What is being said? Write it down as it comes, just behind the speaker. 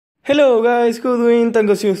Hello guys, how doing?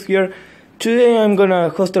 Tangosius here. Today I'm gonna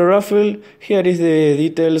host a raffle. Here is the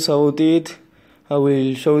details about it. I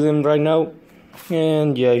will show them right now.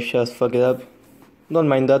 And yeah, I just fuck it up. Don't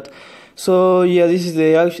mind that. So yeah, this is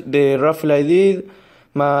the raffle I did.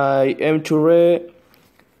 My M2 Ray,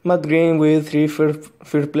 matte green with 3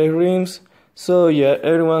 first place rims. So yeah,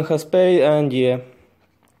 everyone has paid and yeah.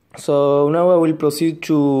 So now I will proceed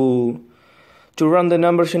to run the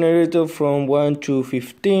number generator from 1 to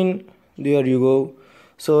 15. There you go.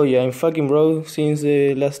 So yeah, I'm fucking broke since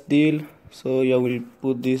the last deal. So yeah, we'll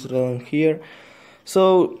put this around here.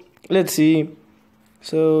 So let's see.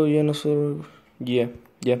 So yeah, no, so yeah.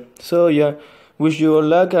 So yeah, wish you all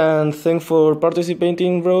luck and thanks for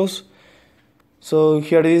participating, bros. So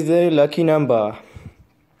here is the lucky number.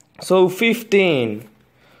 So 15.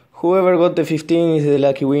 Whoever got the 15 is the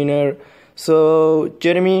lucky winner. So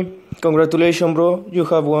Jeremy, congratulations, bro. You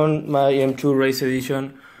have won my M2 Race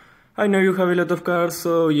Edition. I know you have a lot of cars,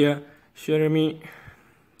 so yeah, Jeremy,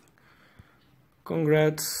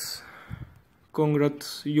 congrats,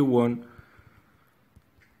 you won.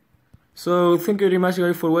 So thank you very much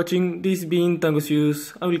guys for watching. This being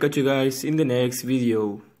Tangosius. I will catch you guys in the next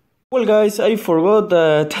video. Well guys, I forgot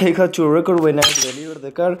that I had to record when I delivered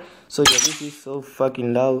the car. So yeah, this is so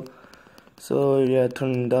fucking loud. So yeah,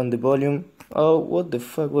 turning down the volume. Oh, what the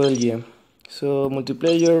fuck? Well, yeah. So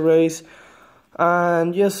multiplayer race,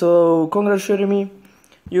 and yeah. So congrats, Jeremy.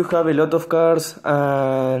 You have a lot of cars,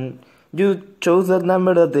 and you chose that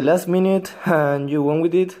number at the last minute, and you won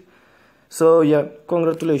with it. So yeah,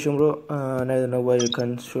 congratulations, bro. And I don't know why you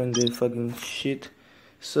can't show in the fucking shit.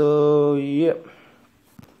 So yeah.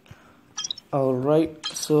 Alright.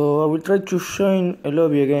 So I will try to join a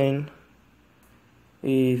lobby again.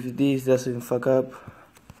 If this doesn't fuck up.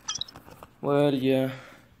 Well, yeah.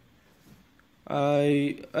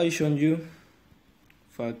 I shown you.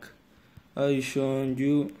 Fuck. I shown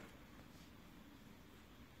you.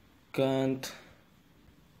 Can't.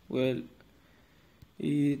 Well,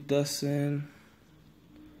 it doesn't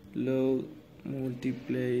load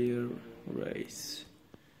multiplayer race.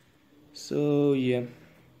 So yeah.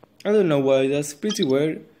 I don't know why, that's pretty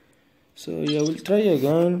weird. So yeah, we'll try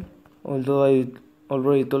again. Although I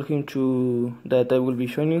already told him that I will be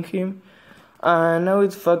joining him, and now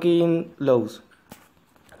it's fucking lows.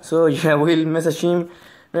 So yeah, we'll message him.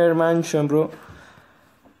 Never mind, Sean, bro.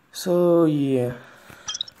 So yeah,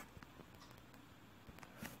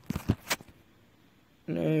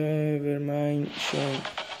 never mind, Sean.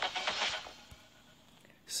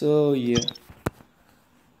 So yeah,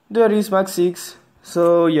 there is Max 6.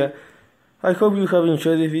 So yeah, I hope you have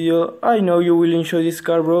enjoyed this video. I know you will enjoy this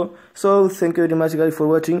car, bro. So thank you very much guys for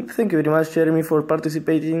watching. Thank you very much Jeremy for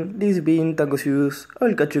participating. This being Tangosius. I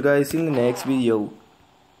will catch you guys in the next video.